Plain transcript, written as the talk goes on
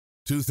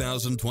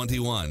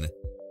2021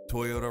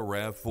 Toyota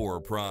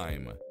RAV4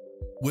 Prime.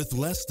 With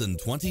less than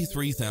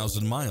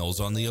 23,000 miles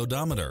on the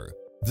odometer,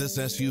 this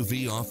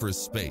SUV offers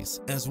space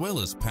as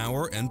well as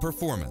power and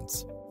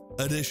performance.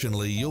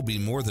 Additionally, you'll be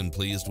more than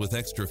pleased with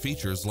extra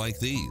features like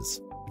these: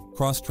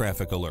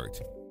 cross-traffic alert,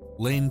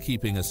 lane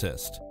keeping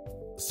assist,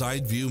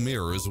 side view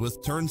mirrors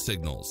with turn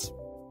signals,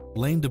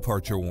 lane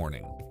departure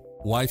warning,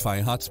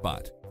 Wi-Fi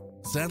hotspot,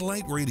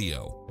 satellite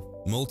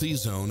radio,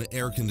 multi-zone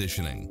air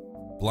conditioning,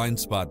 blind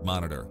spot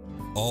monitor,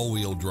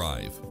 all-wheel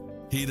drive,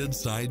 heated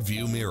side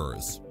view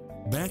mirrors,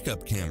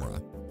 backup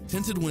camera,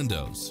 tinted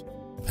windows,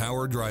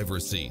 power driver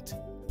seat,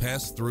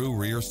 pass-through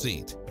rear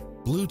seat,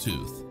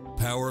 Bluetooth,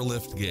 power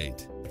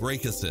liftgate,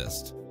 brake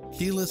assist,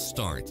 keyless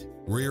start,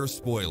 rear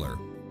spoiler,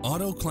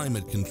 auto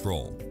climate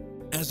control.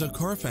 As a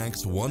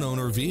Carfax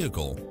one-owner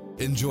vehicle,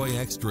 enjoy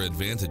extra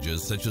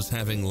advantages such as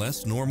having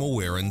less normal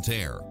wear and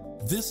tear.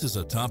 This is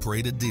a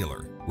top-rated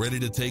dealer. Ready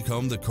to take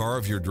home the car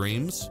of your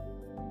dreams?